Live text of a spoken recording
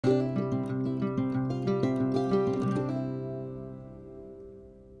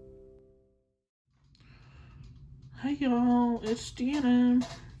y'all, it's Deanna.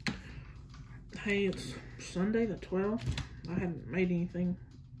 Hey, it's Sunday the 12th. I haven't made anything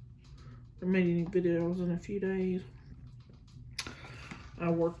or made any videos in a few days. I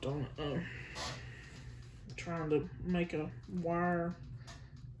worked on trying to make a wire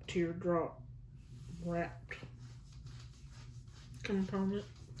teardrop wrapped component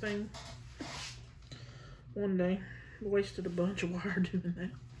thing one day. Wasted a bunch of wire doing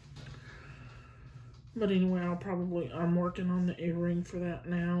that. But anyway, I'm working on the earring for that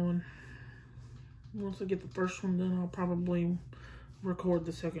now, and once I get the first one done, I'll probably record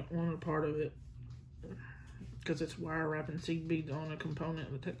the second one or part of it, because it's wire wrapping seed beads on a component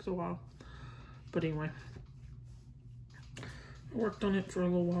that takes a while. But anyway, I worked on it for a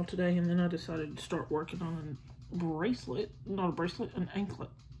little while today, and then I decided to start working on a bracelet, not a bracelet, an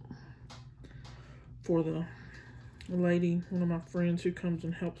anklet for the lady, one of my friends who comes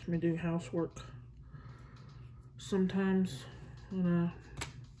and helps me do housework sometimes when I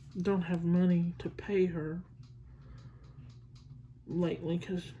don't have money to pay her lately,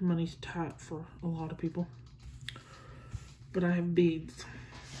 because money's tight for a lot of people. But I have beads,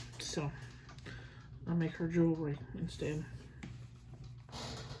 so I make her jewelry instead.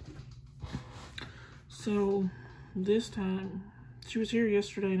 So this time, she was here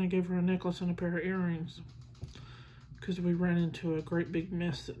yesterday and I gave her a necklace and a pair of earrings, because we ran into a great big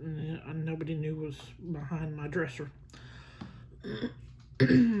mess that nobody knew was behind my dresser.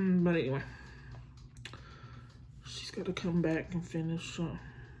 But anyway, she's got to come back and finish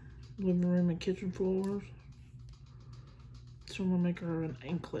living room and kitchen floors. So I'm going to make her an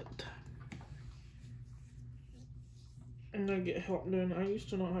anklet. And I get help doing, I used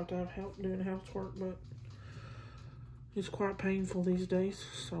to not have to have help doing housework, but it's quite painful these days,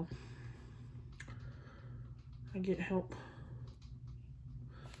 so I get help.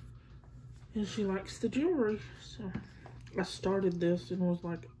 And she likes the jewelry, so I started this and was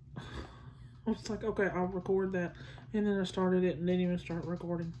like, okay, I'll record that. And then I started it and didn't even start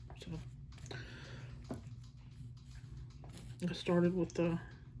recording. So I started with the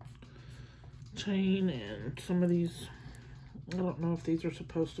chain and some of these. I don't know if these are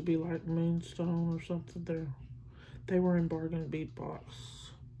supposed to be like moonstone or something. They were in Bargain Bead Box.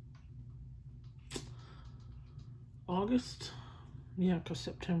 August? Yeah, because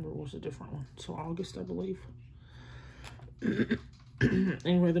September was a different one. So August, I believe.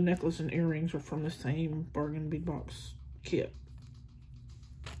 Anyway, the necklace and earrings are from the same Bargain Bead Box kit.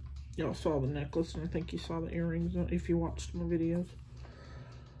 Y'all saw the necklace, and I think you saw the earrings if you watched my videos.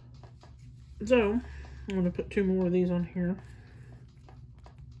 So, I'm going to put 2 more of these on here.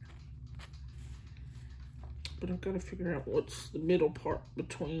 But I've got to figure out what's the middle part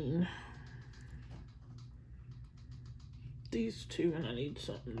between these two, and I need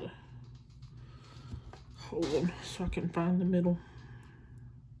something to hold them so I can find the middle.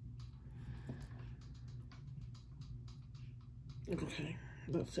 Okay,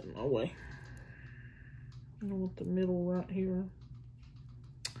 that's in my way. I want the middle right here.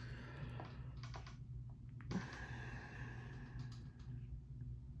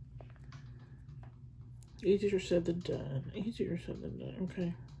 Easier said than done. Easier said than done.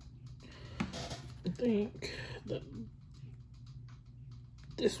 Okay. I think that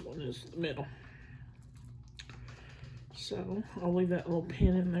this one is the middle. So I'll leave that little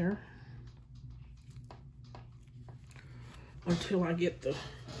pin in there until I get the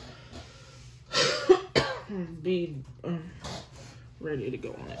bead ready to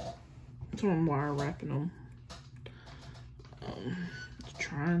go on it. So I'm wire wrapping them to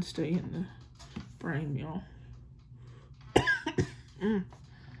try and stay in the frame, y'all. I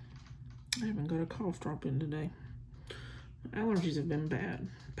haven't got a cough drop in today. My allergies have been bad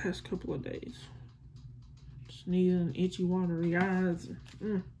the past couple of days. Sneezing, itchy, watery eyes,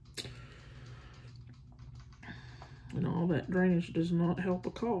 and all that drainage does not help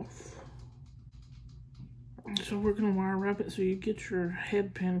a cough. So we're gonna wire wrap it so you get your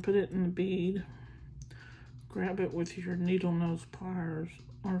head pin, put it in the bead, grab it with your needle nose pliers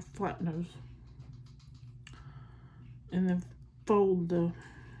or flat nose, and then fold the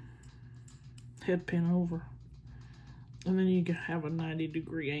head pin over, and then you can have a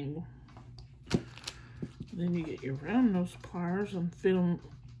 90-degree angle. Then you get your round nose pliers and fit them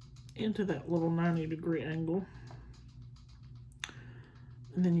into that little 90-degree angle,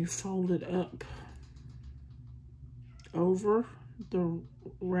 and then you fold it up over the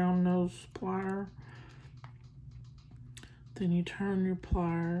round nose plier. Then you turn your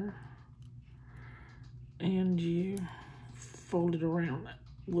plier and you fold it around that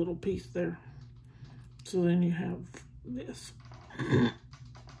little piece there. So then you have this,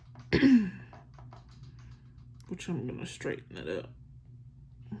 which which I'm going to straighten it up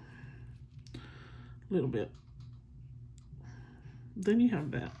a little bit. Then you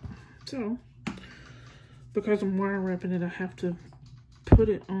have that. So, because I'm wire wrapping it, I have to put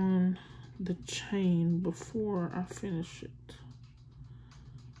it on the chain before I finish it.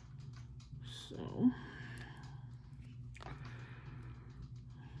 So,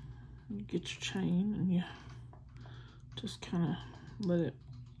 you get your chain and you just kind of let it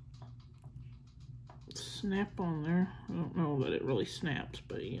snap on there. I don't know that it really snaps,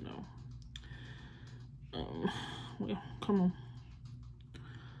 but you know. Well, come on.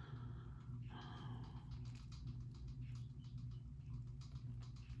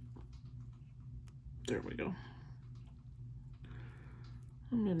 There we go.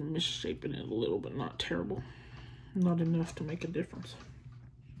 I'm missaping it a little, but not terrible. Not enough to make a difference.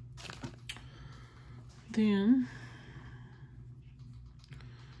 Then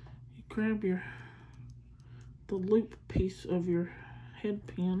you grab the loop piece of your head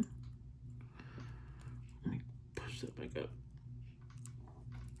pin. Let me push that back up.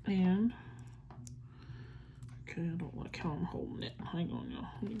 And okay, I don't like how I'm holding it. Hang on, y'all.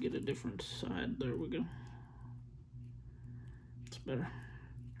 Let me get a different side. There we go. It's better.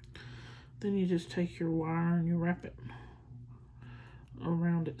 Then you just take your wire and you wrap it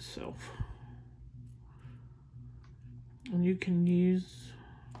around itself. And you can use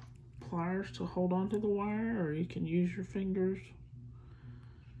pliers to hold onto the wire, or you can use your fingers.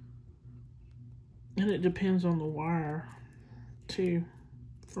 And it depends on the wire, too,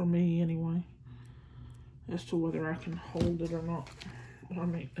 for me anyway, as to whether I can hold it or not. I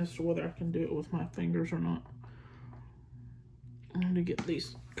mean, as to whether I can do it with my fingers or not. I'm going to get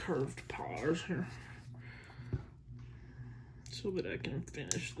these curved pliers here so that I can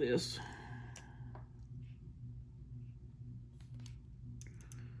finish this.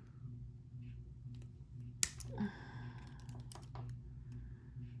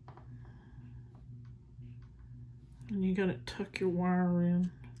 And you gotta tuck your wire in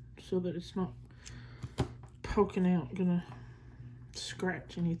so that it's not poking out, gonna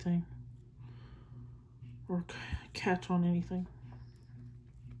scratch anything or catch on anything.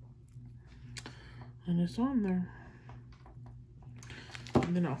 And it's on there.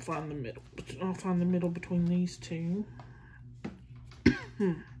 And then I'll find the middle. I'll find the middle between these two.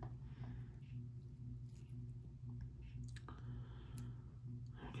 Okay.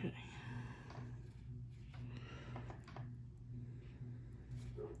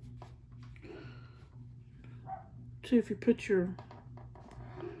 So if you put your,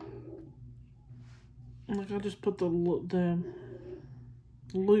 like I just put the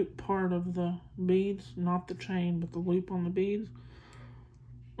loop part of the beads, not the chain, but the loop on the beads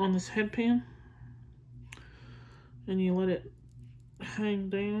on this head pin, and you let it hang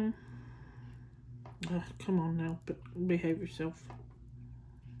down. Come on now, behave yourself.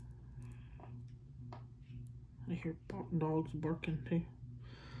 I hear dogs barking too.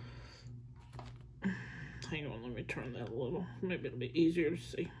 Hang on, let me turn that a little. Maybe it'll be easier to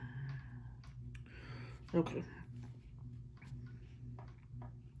see. Okay.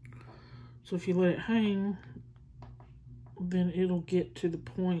 So if you let it hang, then it'll get to the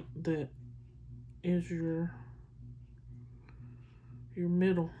point that is your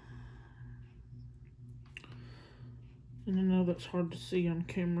middle. And I know that's hard to see on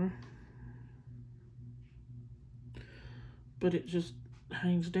camera, but it just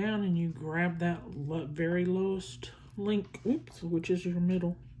hangs down and you grab that very lowest link, which is your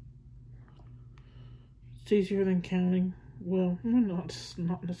middle. It's easier than counting. Well, not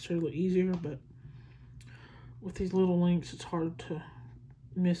necessarily easier, but with these little links, it's hard to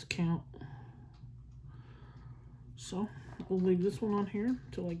miscount. So we'll leave this one on here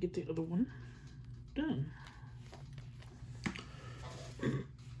until I get the other one done.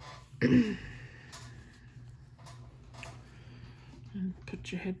 And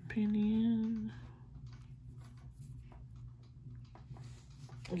put your head pin in.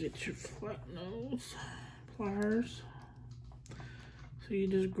 Get your flat nose pliers. So you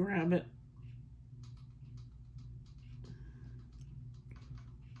just grab it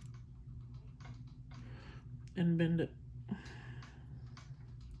and bend it.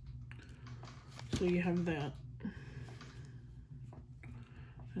 So you have that.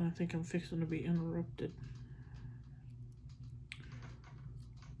 And I think I'm fixing to be interrupted.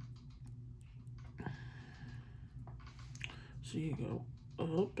 So you go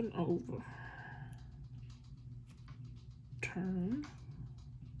up and over, turn,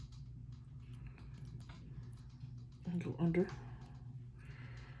 and go under,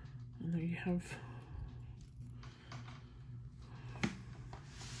 and there you have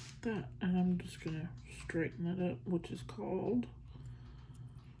that. And I'm just gonna straighten it up, which is called,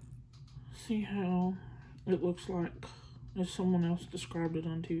 see how it looks like, as someone else described it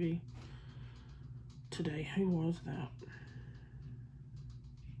on TV today. Who was that?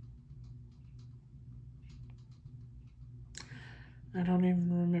 I don't even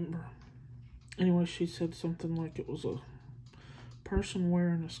remember. Anyway, she said something like it was a person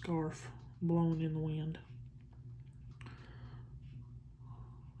wearing a scarf blowing in the wind.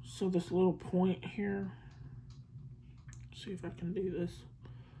 So this little point here, see if I can do this.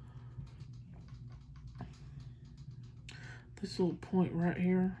 This little point right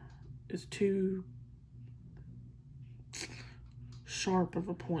here is too sharp of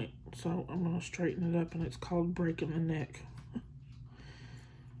a point, so I'm going to straighten it up, and it's called breaking the neck.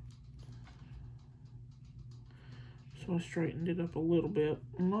 So I straightened it up a little bit,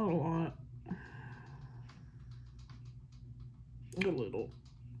 not a lot, a little,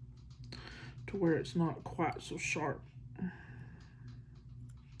 to where it's not quite so sharp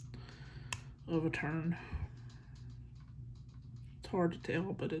of a turn. It's hard to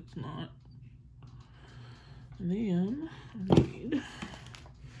tell, but it's not. And then I need,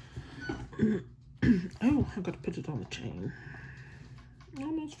 oh, I got to put it on the chain.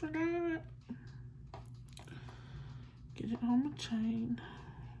 Almost forgot. Get it on my chain.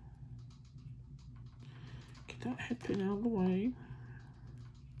 Get that head pin out of the way.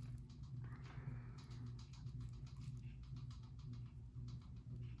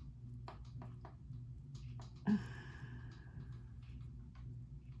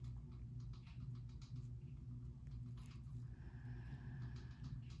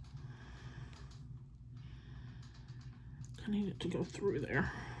 I need it to go through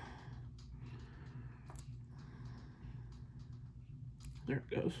there. There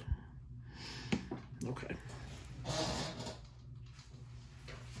it goes. Okay.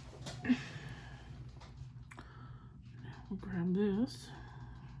 Now we'll grab this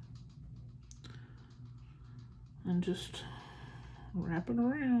and just wrap it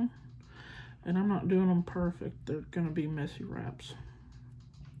around. And I'm not doing them perfect. They're going to be messy wraps.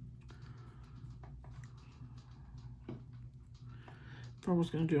 If I was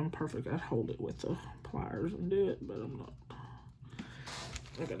going to do them perfect, I'd hold it with the pliers and do it, but I'm not.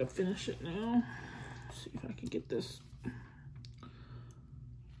 I gotta finish it now. See if I can get this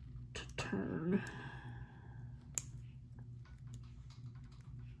to turn.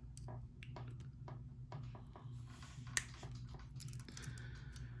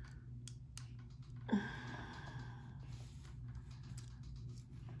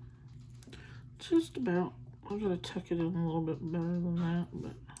 Just about. I gotta tuck it in a little bit better than that,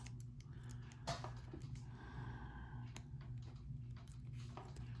 but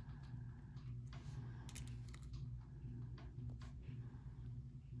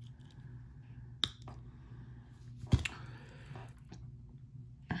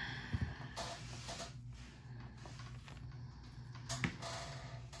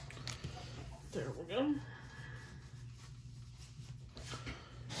there we go.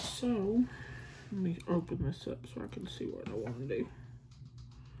 So let me open this up so I can see what I want to do.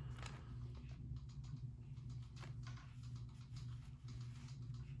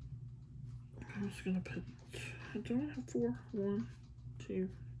 I'm just gonna put, do I have 4? 1, 2,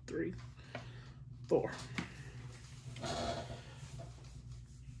 3, 4.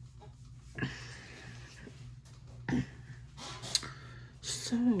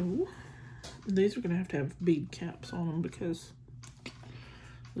 So these are gonna have to have bead caps on them because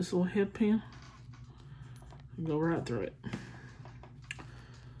this little head pin will go right through it.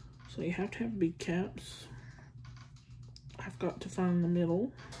 So you have to have bead caps. I've got to find the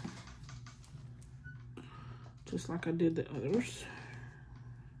middle, just like I did the others.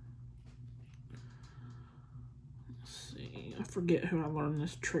 Let's see, I forget who I learned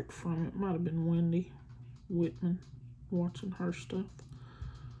this trick from. It might have been Wendy Whitman, watching her stuff.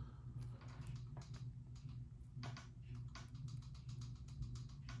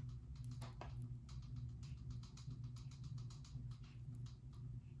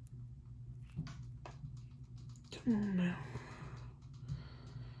 Come on now.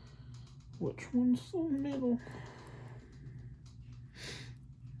 Which one's the middle?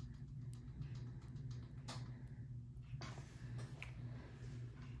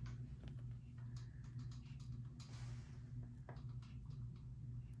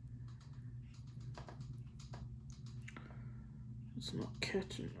 It's not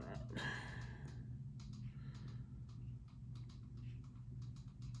catching right.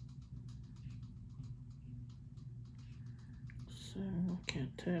 So I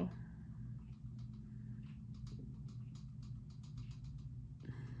can't tell.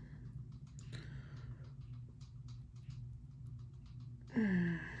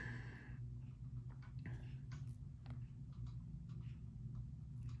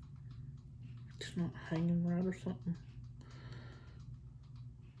 It's not hanging right or something.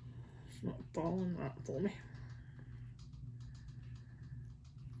 It's not falling right for me.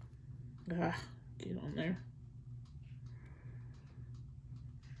 Ah, get on there.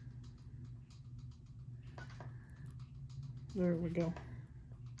 There we go.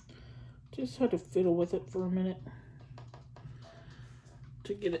 Just had to fiddle with it for a minute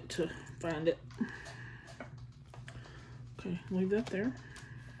to get it to find it. Okay, leave that there.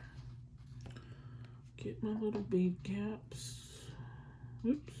 Get my little bead caps.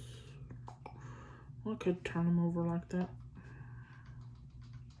 Oops. Well, I could turn them over like that.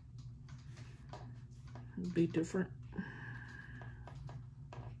 It'd be different.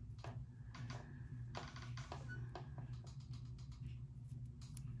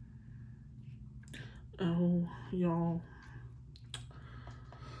 Oh, y'all.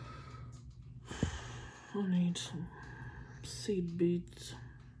 I need some seed beads.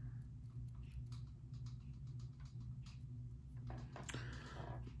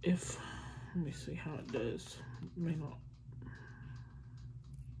 Let me see how it does. It may not.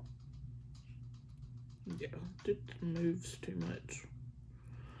 Yeah, it moves too much.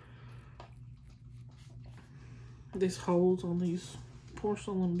 These holes on these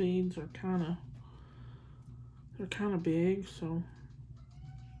porcelain beads are they're kind of big, so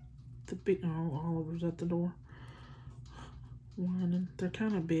Oliver's at the door. They're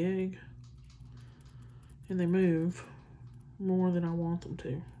kind of big, and they move more than I want them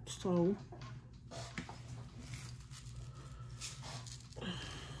to. So, let's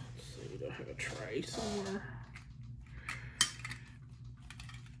see, do I have a tray somewhere?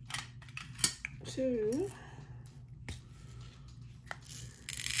 So,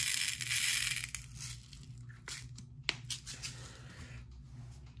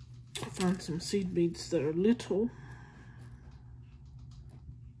 I found some seed beads that are little.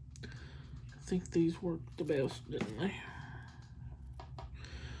 I think these worked the best, didn't they?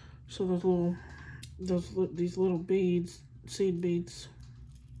 So these little beads, seed beads,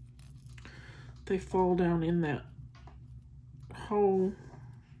 they fall down in that hole.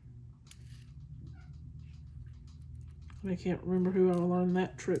 I can't remember who I learned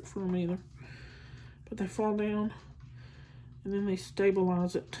that trick from either. But they fall down and then they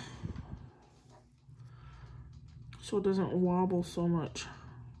stabilize it so it doesn't wobble so much.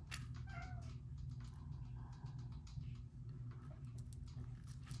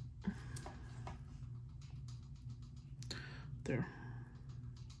 There.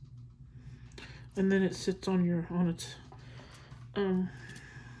 And then it sits on its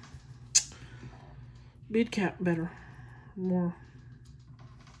bead cap better. More,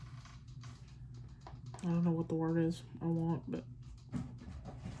 I don't know what the word is I want, but,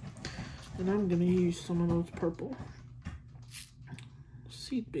 and I'm gonna use some of those purple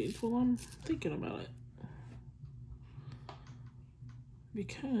seed beads while I'm thinking about it,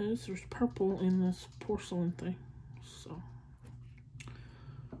 because there's purple in this porcelain thing. So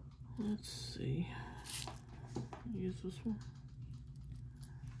let's see, use this one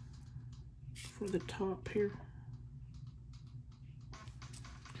for the top here.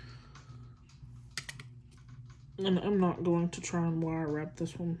 And I'm not going to try and wire wrap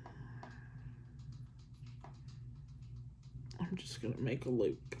this one. I'm just going to make a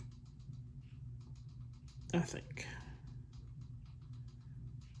loop, I think.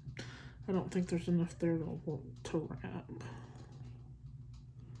 I don't think there's enough there to wrap.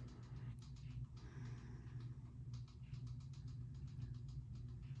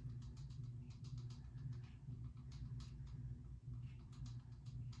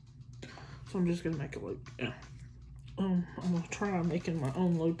 So I'm just going to make a loop, yeah. I'm going to try making my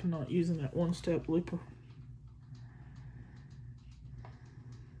own loop and not using that one-step looper.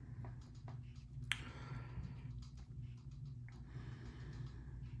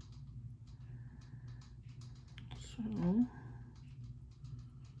 So,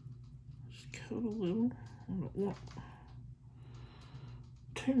 just cut a little. I don't want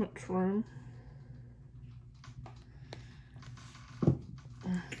too much room.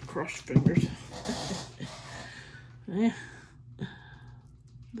 Cross fingers. Yeah,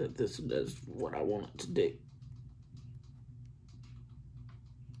 that this does what I want it to do.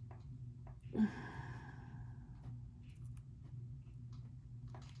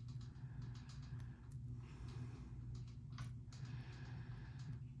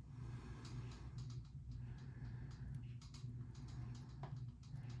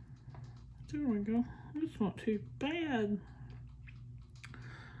 There we go. That's not too bad.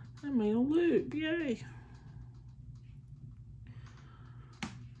 I made a loop, yay.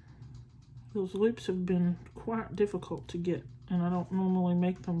 Those loops have been quite difficult to get, and I don't normally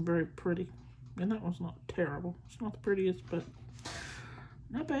make them very pretty. And that one's not terrible. It's not the prettiest, but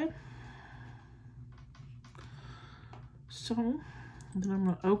not bad. So, then I'm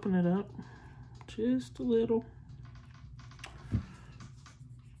going to open it up just a little.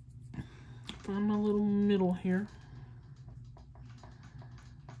 Find my little middle here.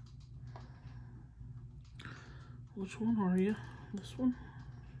 Which one are you? This one?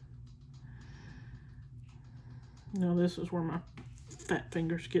 No, this is where my fat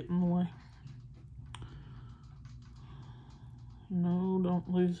fingers get in the way. No, don't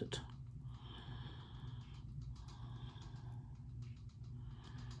lose it.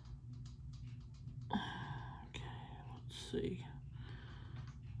 Okay, let's see.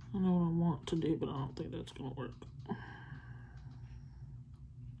 I know what I want to do, but I don't think that's going to work.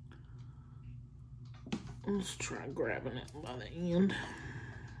 Let's try grabbing it by the end.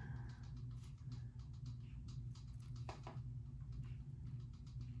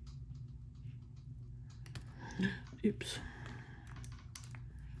 Oops.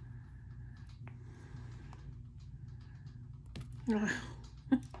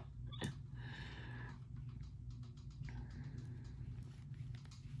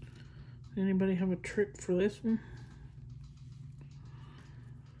 Anybody have a trick for this one?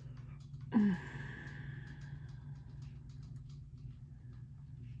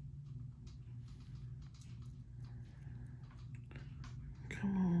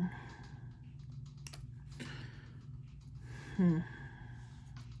 Come on.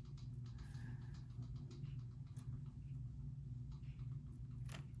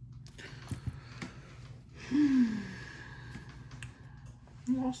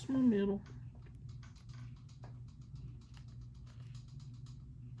 Lost my middle.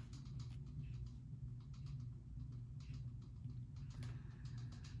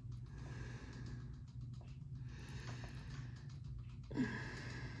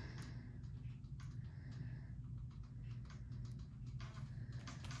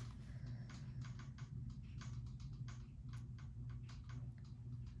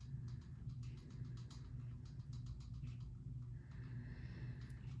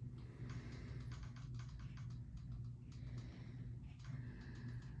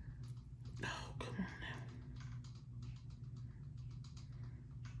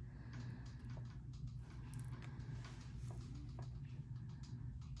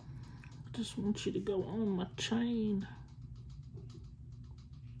 I just want you to go on my chain.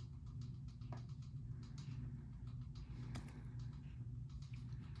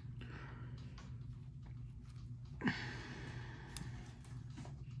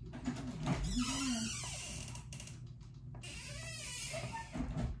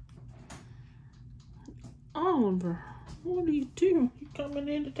 Oliver, what are you doing? You coming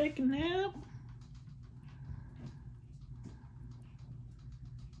in to take a nap?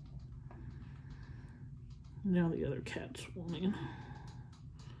 Now the other cat's wanting.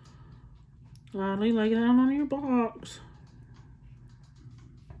 Riley, lay down on your box.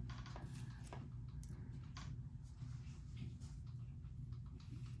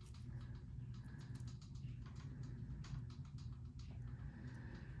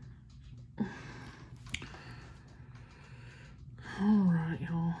 All right,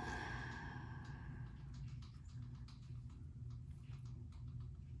 y'all.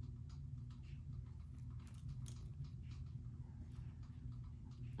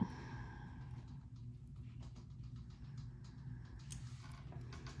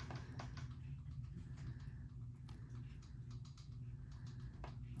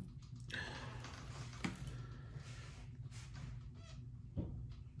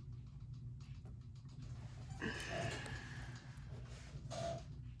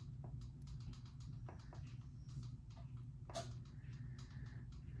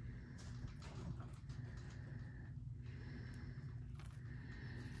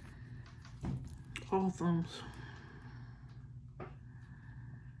 All thumbs.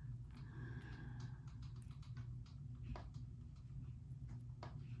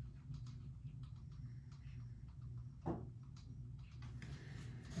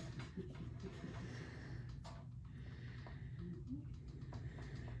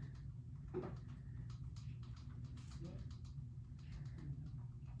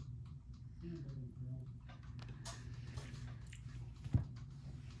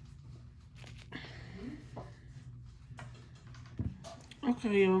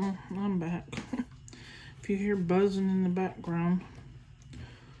 Okay, y'all, I'm back. If you hear buzzing in the background,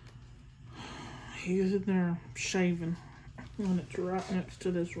 he's in there shaving, and it's right next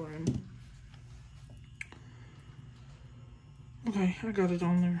to this room. Okay, I got it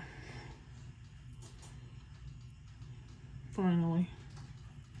on there. Finally.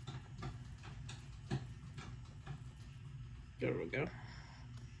 There we go.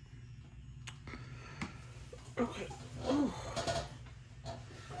 Okay. Oh.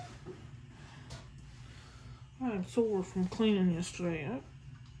 I am sore from cleaning yesterday.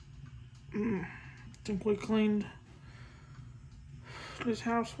 I think we cleaned this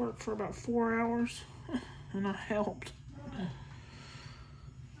housework for about 4 hours, and I helped.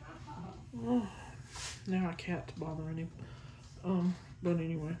 Oh, now I can't bother him. But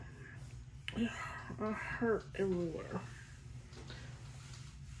anyway, yeah, I hurt everywhere.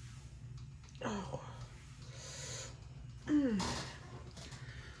 Oh.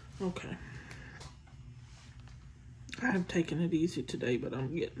 Okay. I have taken it easy today, but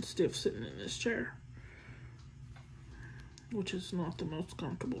I'm getting stiff sitting in this chair, which is not the most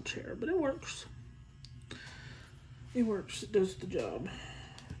comfortable chair, but it works. It works. It does the job.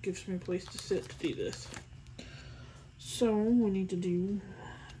 It gives me a place to sit to do this. So we need to do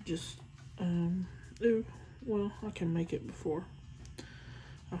just, well, I can make it before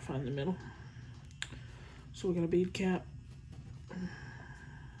I find the middle. So we got a bead cap.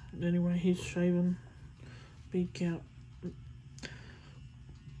 Anyway, he's shaving. Bead cap.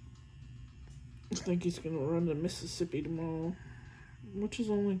 I think he's gonna run to Mississippi tomorrow, which is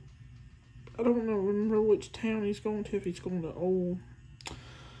only, I don't remember which town he's going to, if he's going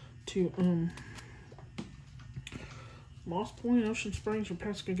to Moss Point, Ocean Springs, or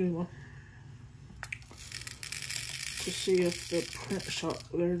Pascagoula, to see if the print shop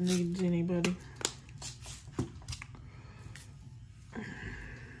there needs anybody.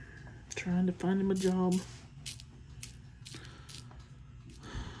 Trying to find him a job,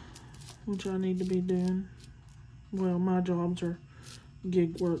 which I need to be doing. Well, my jobs are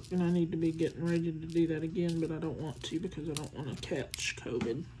gig work, and I need to be getting ready to do that again, but I don't want to because I don't want to catch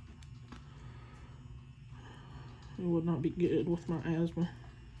COVID. It would not be good with my asthma.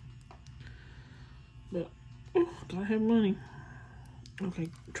 But, oh, gotta have money. Okay,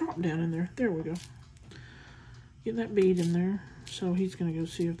 drop down in there. There we go. Get that bead in there. So he's gonna go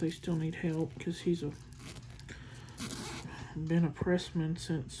see if they still need help, because he's been a pressman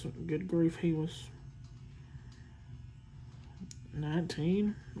since, good grief, he was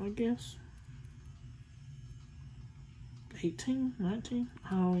 19, I guess. 18, 19, I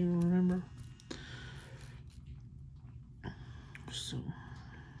don't even remember. So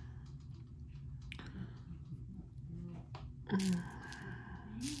I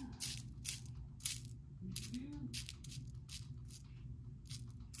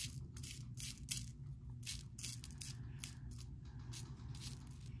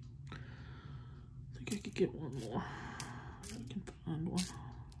could get one more if I can find one.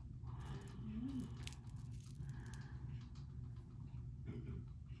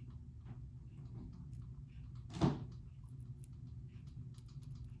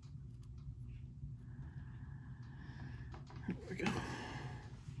 There we go.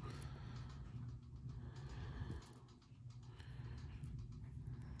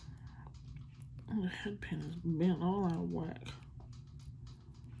 The head pin is bent all out of whack.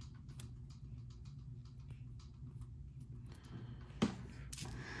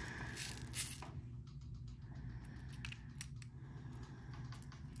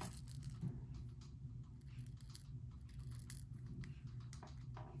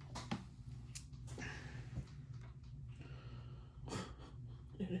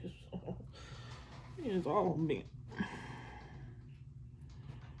 It is all bent.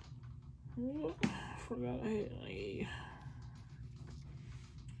 Oh, forgot I had a.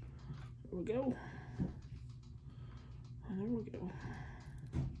 There we go. And there we go.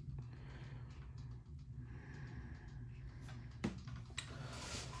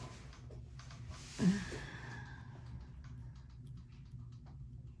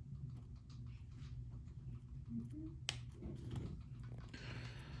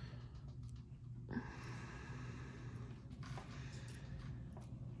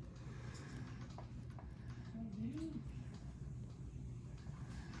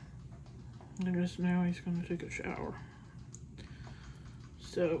 I guess now he's going to take a shower.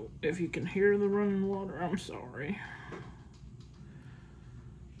 So, if you can hear the running water, I'm sorry.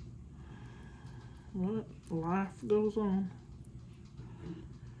 But life goes on.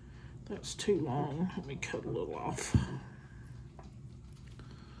 That's too long. Let me cut a little off.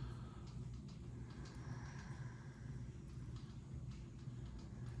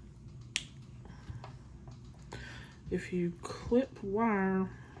 If you clip wire,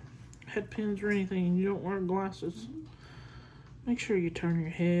 head pins or anything, and you don't wear glasses, make sure you turn your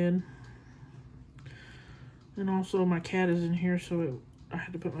head. And also, my cat is in here, so I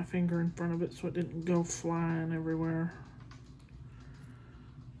had to put my finger in front of it so it didn't go flying everywhere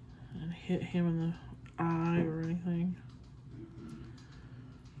and hit him in the eye or anything.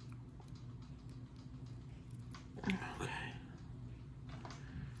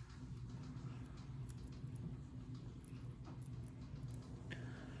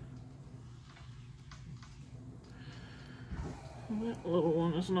 That little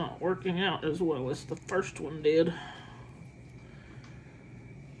one is not working out as well as the first one did.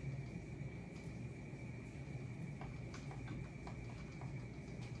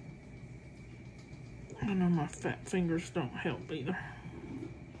 I know my fat fingers don't help either.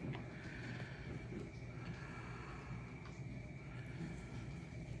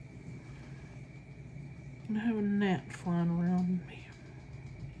 I have a gnat flying around me.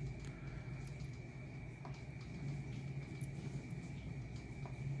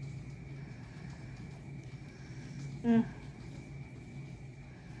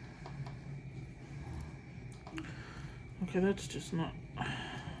 Okay, that's just not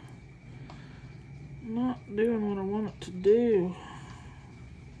doing what I want it to do.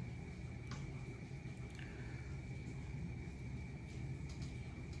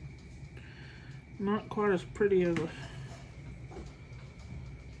 Not quite as pretty of a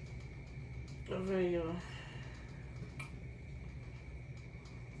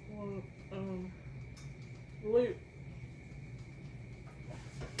loop.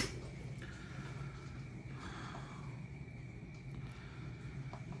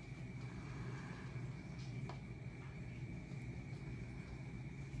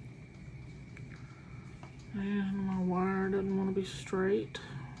 And my wire doesn't want to be straight.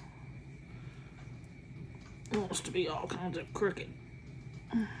 It wants to be all kinds of crooked.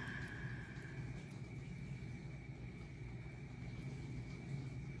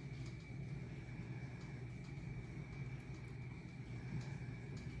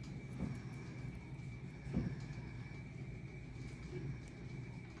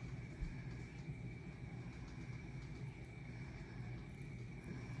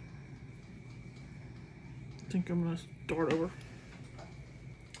 I think I'm going to start over.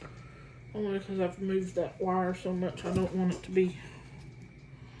 Only because I've moved that wire so much, I don't want it to be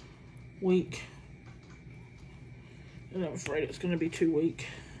weak. And I'm afraid it's going to be too weak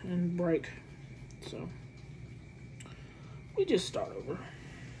and break. So, we just start over.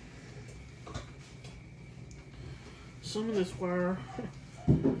 Some of this wire,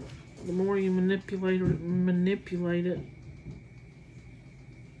 the more you manipulate it,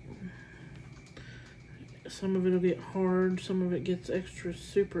 some of it will get hard, some of it gets extra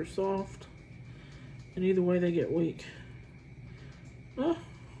super soft, and either way they get weak.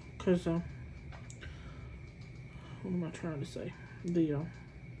 Because, what am I trying to say?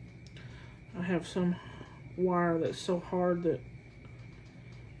 I have some wire that's so hard that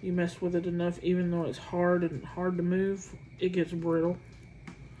you mess with it enough, even though it's hard and hard to move, it gets brittle.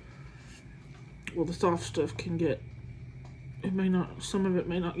 Well, the soft stuff can get, some of it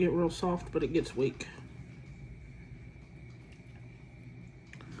may not get real soft, but it gets weak.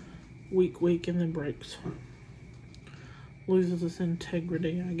 Weak, and then breaks. Loses its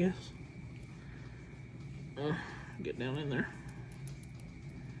integrity, I guess. Get down in there.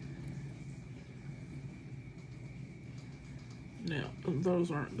 Now,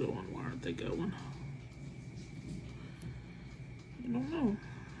 those aren't going. Why aren't they going? I don't know.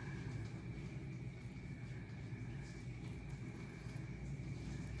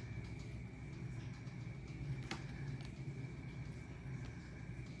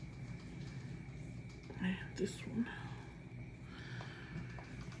 This one.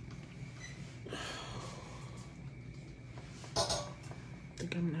 I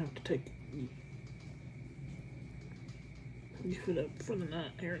think I'm gonna have to leave it up for the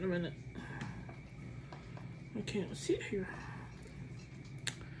night here in a minute. I can't sit here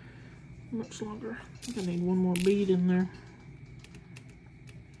much longer. I think I need one more bead in there.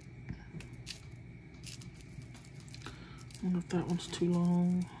 I wonder if that one's too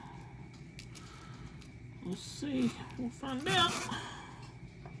long. Let's see, we'll find out.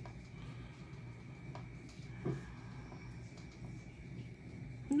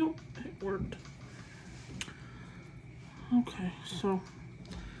 Nope, it worked. Okay, so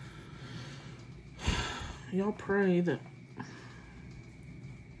y'all pray that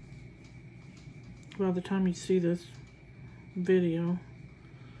by the time you see this video,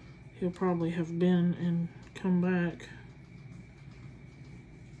 he'll probably have been and come back.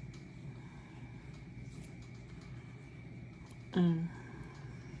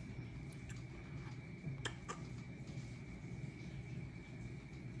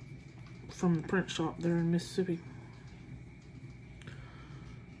 From the print shop there in Mississippi.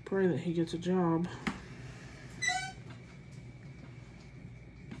 Pray that he gets a job.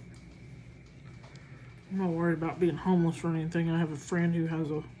 I'm not worried about being homeless or anything. I have a friend who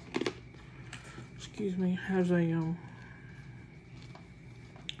has a, has a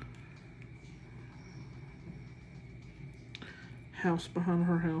house behind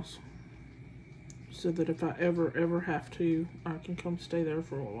her house. so that if I ever have to, I can come stay there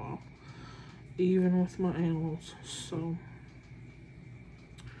for a while, even with my animals. So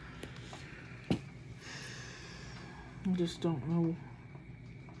I just don't know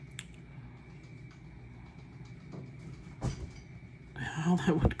how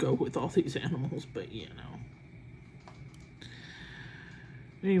that would go with all these animals, but you know.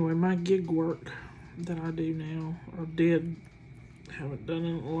 Anyway, my gig work that I do now, or did, haven't done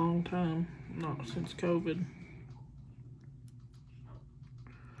in a long time, not since COVID,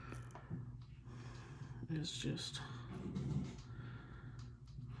 is just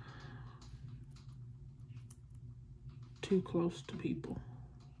too close to people.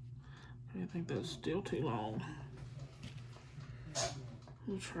 I think that's still too long.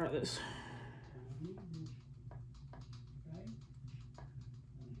 We'll try this.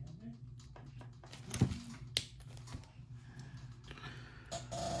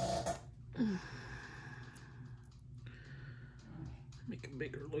 Make a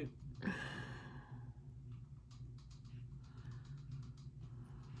bigger loop.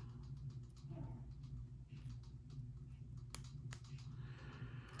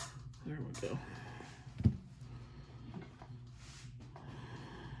 There we go.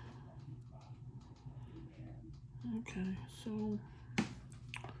 Okay, so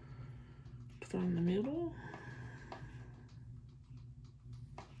to find the middle.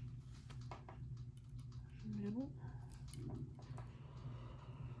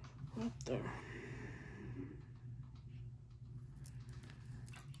 Right there.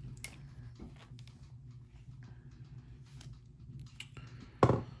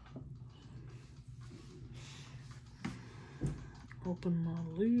 Open my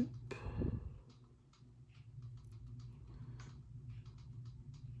loop.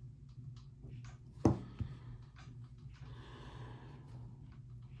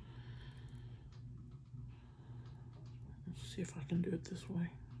 Let's see if I can do it this way.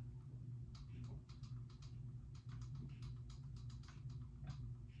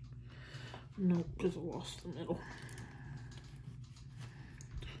 Nope, because I lost the middle.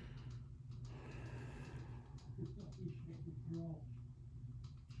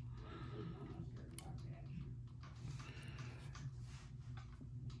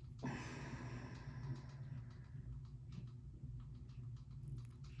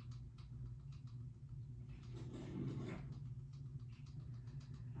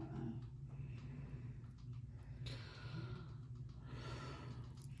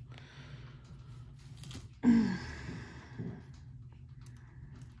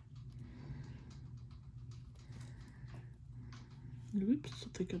 Oops,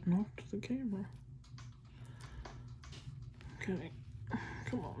 I think I knocked the camera. Okay,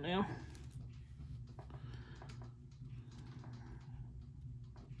 come on now.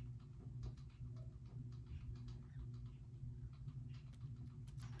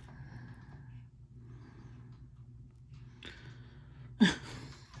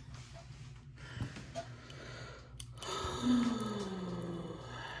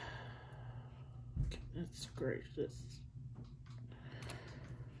 That's great.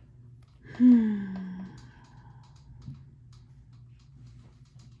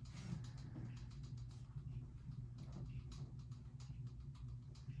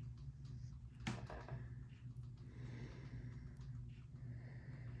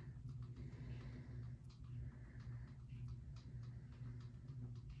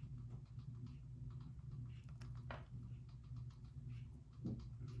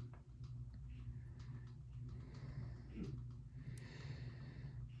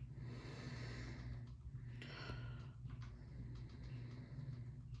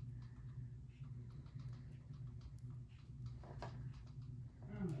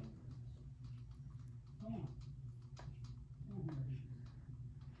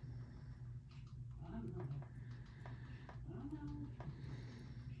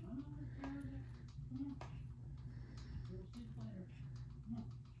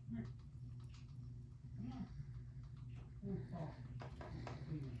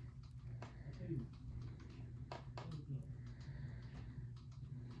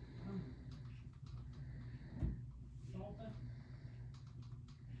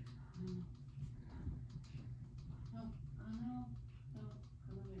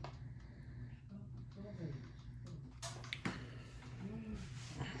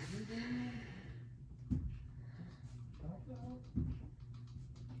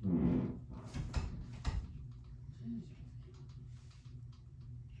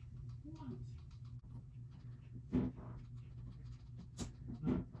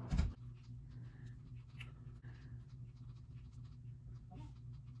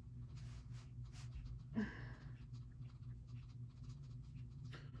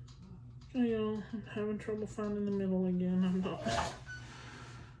 Hey y'all, I'm having trouble finding the middle again.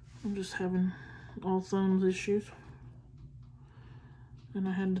 I'm just having all thumbs issues. And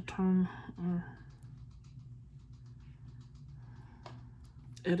I had to turn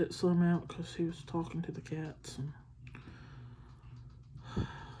edit some out because he was talking to the cats and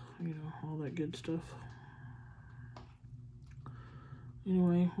you know, all that good stuff.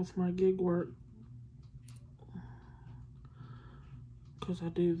 Anyway, with my gig work, because I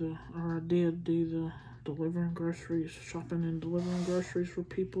did do the delivering groceries, shopping and delivering groceries for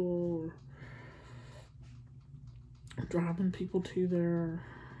people, or driving people to their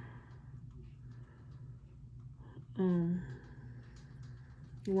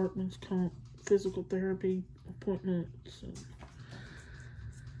workman's comp, physical therapy appointments, and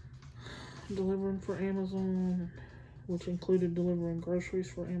delivering for Amazon, which included delivering groceries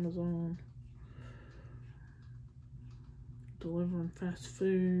for Amazon, delivering fast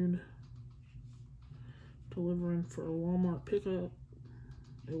food, delivering for Walmart pickup.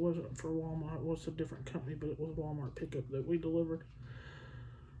 It wasn't for Walmart, it was a different company, but it was Walmart pickup that we delivered.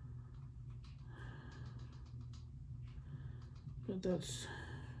 But that's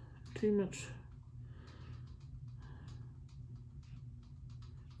too much,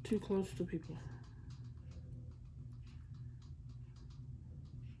 too close to people.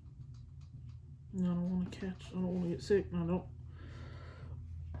 And I don't want to catch, I don't want to get sick, and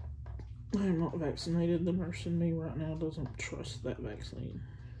I am not vaccinated. The nurse in me right now doesn't trust that vaccine.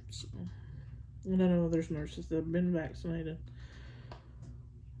 So, and I know there's nurses that have been vaccinated,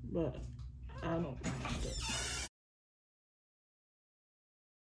 but I don't trust it.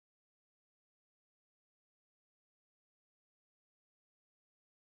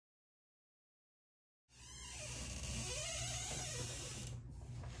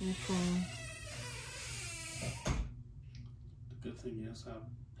 I'm trying. The good thing is I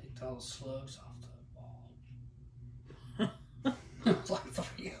picked all the slugs off the wall. It's like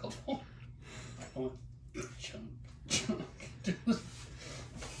 3 of them. I went chunk, chunk.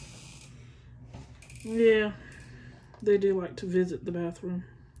 Yeah, they do like to visit the bathroom.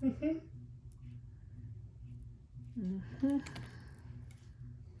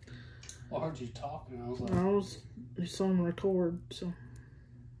 Well, I heard you talking. I was like, It's on record, so.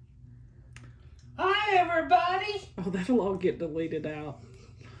 Hi, everybody. Oh, that'll all get deleted out.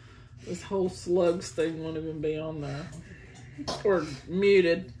 This whole slugs thing won't even be on there. Or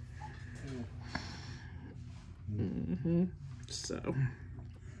muted. So.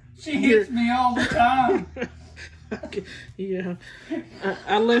 She hits me all the time. Okay. Yeah.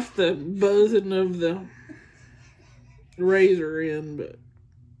 I left the buzzing of the razor in, but,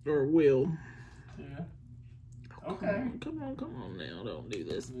 or will. Yeah. Okay. Come on now. Don't do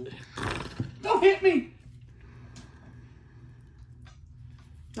this. Don't hit me.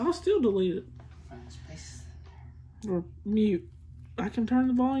 I'll still delete it. Or mute. I can turn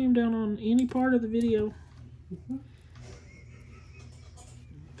the volume down on any part of the video.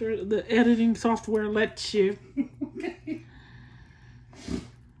 The editing software lets you. Okay.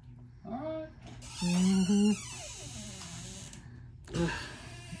 Alright.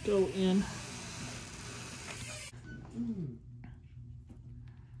 Go in.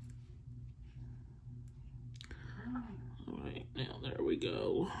 Alright, now there we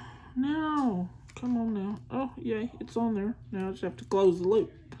go. Now, come on now. Oh, yay, it's on there. Now I just have to close the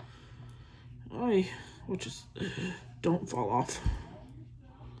loop. Aye, which is, don't fall off.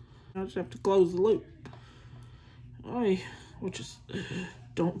 I just have to close the loop. Aye, which is,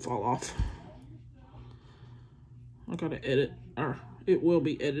 don't fall off. I gotta edit, or it will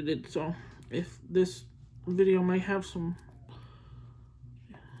be edited, so if this video may have some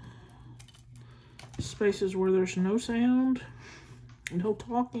spaces where there's no sound, no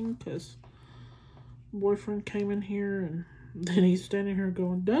talking, because boyfriend came in here and then he's standing here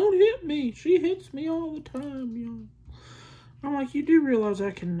going, don't hit me, she hits me all the time, you know. I'm like, you do realize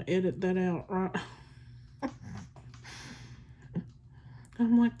I can edit that out, right?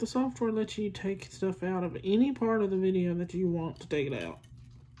 I'm like, the software lets you take stuff out of any part of the video that you want to take it out.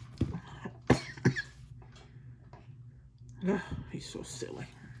 Oh, he's so silly.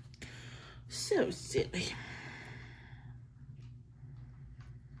 So silly.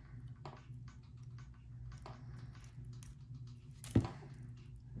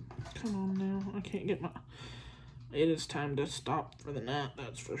 Come on now, I can't get my... It is time to stop for the night,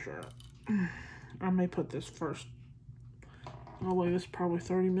 that's for sure. I may put this first. Oh wait, this is probably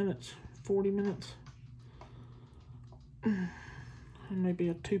 30 minutes, 40 minutes. It may be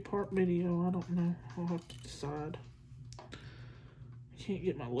a 2-part video, I don't know. I'll have to decide. I can't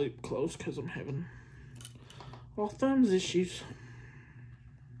get my loop closed because I'm having all thumbs issues.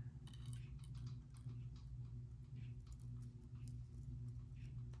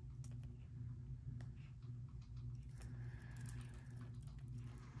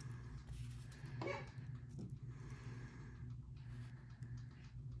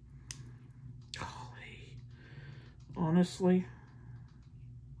 honestly.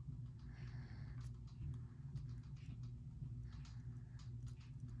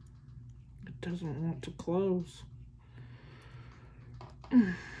 It doesn't want to close.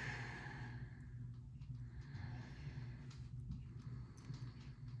 I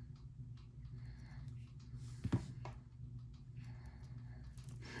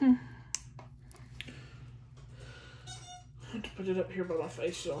had to put it up here by my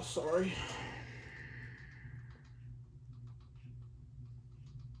face, y'all. Sorry.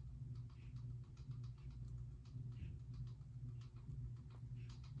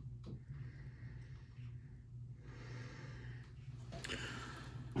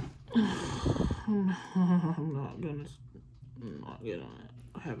 I'm not gonna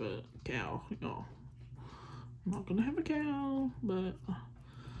have a cow, y'all. I'm not gonna have a cow, but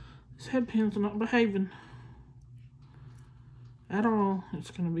this head pin's not behaving at all.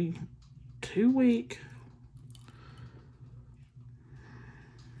 It's gonna be too weak.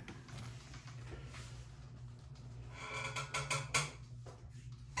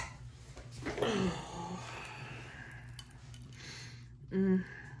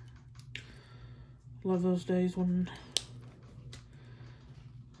 Love those days when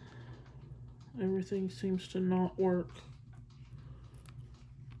everything seems to not work.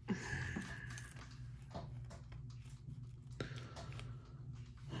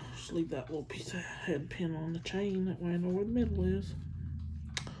 Just leave that little piece of head pin on the chain, that way I know where the middle is.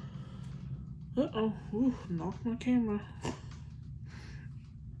 Uh-oh, ooh, knocked my camera.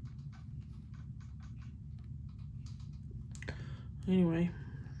 Anyway,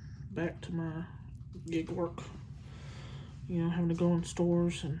 back to my gig work. You know, having to go in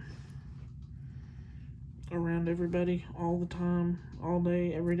stores and around everybody all the time, all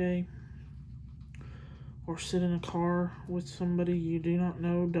day, every day. Or sit in a car with somebody you do not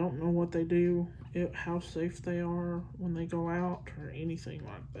know, don't know what they do, how safe they are when they go out, or anything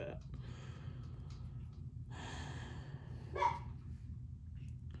like that.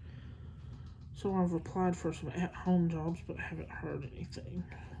 So I've applied for some at-home jobs, but haven't heard anything.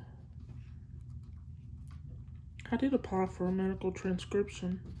 I did apply for a medical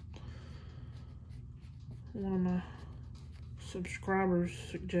transcription. One of my subscribers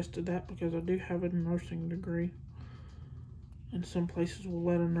suggested that because I do have a nursing degree. And some places will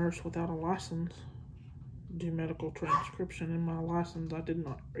let a nurse without a license do medical transcription. In my license, I did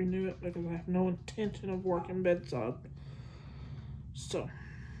not renew it because I have no intention of working bedside. So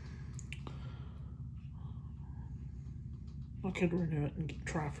I could renew it and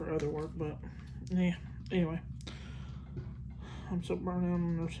try for other work, but yeah, anyway. I'm so burnt out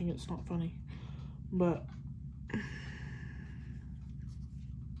on nursing, it's not funny. But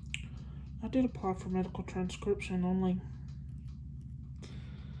I did apply for medical transcription, only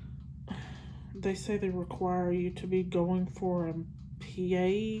they say they require you to be going for a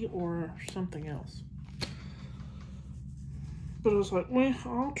PA or something else. But I was like, well,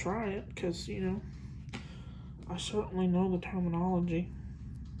 I'll try it, because, you know, I certainly know the terminology.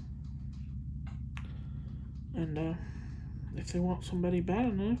 And if they want somebody bad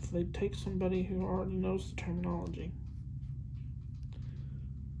enough, they'd take somebody who already knows the terminology.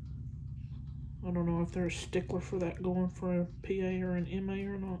 I don't know if they're a stickler for that, going for a PA or an MA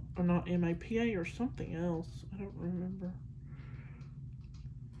or not. Or not MA, PA or something else. I don't remember.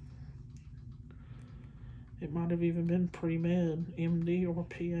 It might have even been pre-med, MD or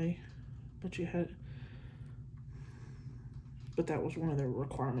PA. But you had... But that was one of their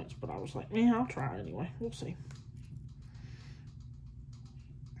requirements. But I was like, yeah, I'll try anyway. We'll see.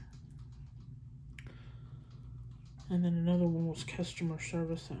 And then another one was customer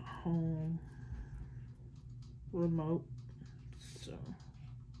service at home. Remote. So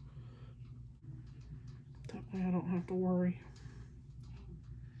that way I don't have to worry.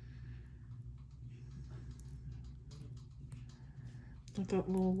 Like that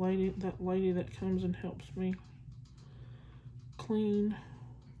little lady, that comes and helps me clean.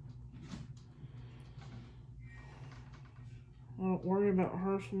 I don't worry about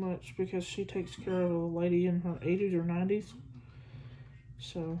her so much because she takes care of a lady in her 80s or 90s.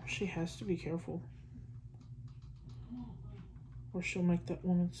 So she has to be careful, or she'll make that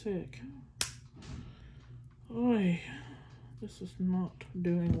woman sick. Oy, this is not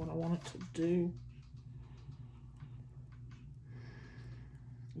doing what I want it to do.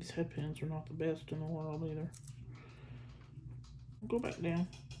 These head pins are not the best in the world either. Go back down.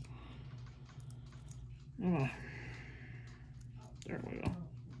 There we go.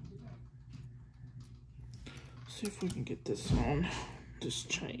 See if we can get this on this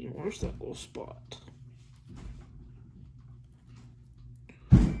chain. Where's that little spot?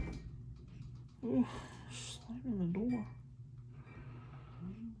 Ooh, slamming the door.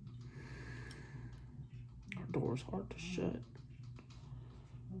 Our door's hard to shut.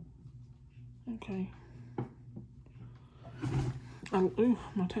 Okay. Ooh,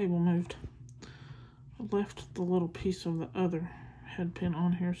 my table moved. I left the little piece of the other head pin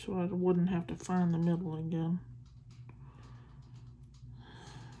on here so I wouldn't have to find the middle again.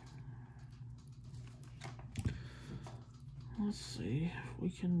 Let's see if we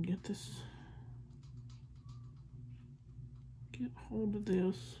can get hold of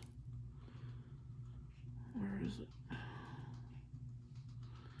this. Where is it?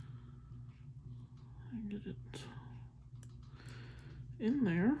 Get it in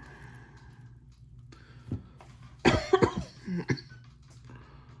there.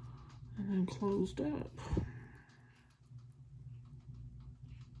 And then closed up.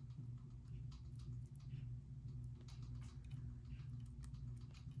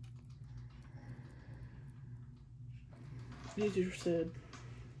 Easier said.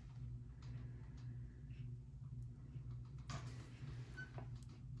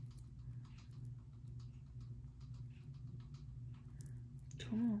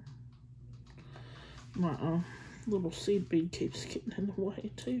 Come on. My little seed bead keeps getting in the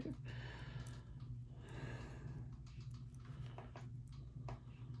way too.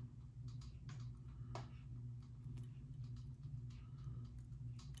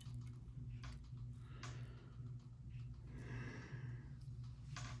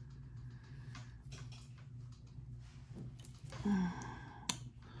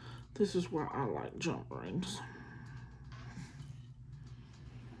 This is where I like jump rings.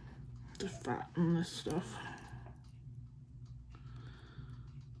 To fatten this stuff.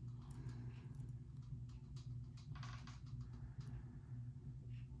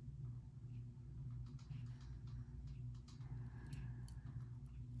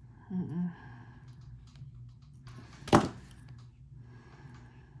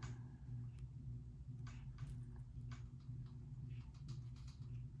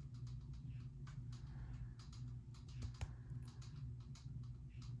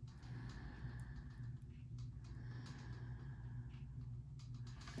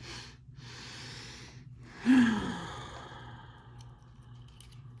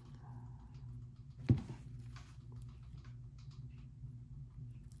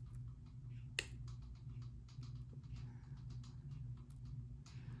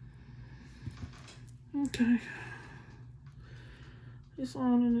 Okay, it's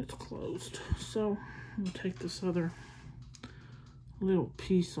on and it's closed. So I'm gonna take this other little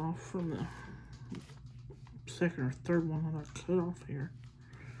piece off from the second or third one that I cut off here.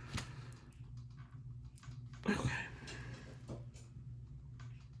 Okay.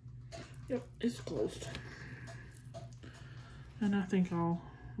 Yep, it's closed. And I think I'll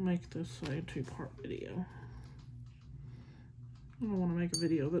make this a 2-part video. I don't want to make a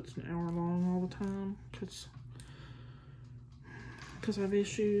video that's an hour long all the time because I have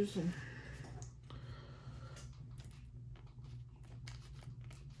issues and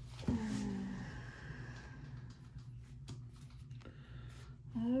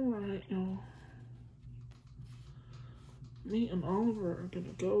alright, y'all. Me and Oliver are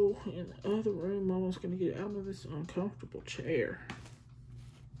gonna go in the other room. Mama's gonna get out of this uncomfortable chair.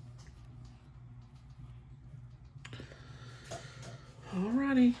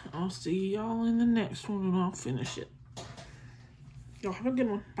 Alrighty, I'll see y'all in the next one and I'll finish it. Y'all have a good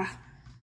one. Bye.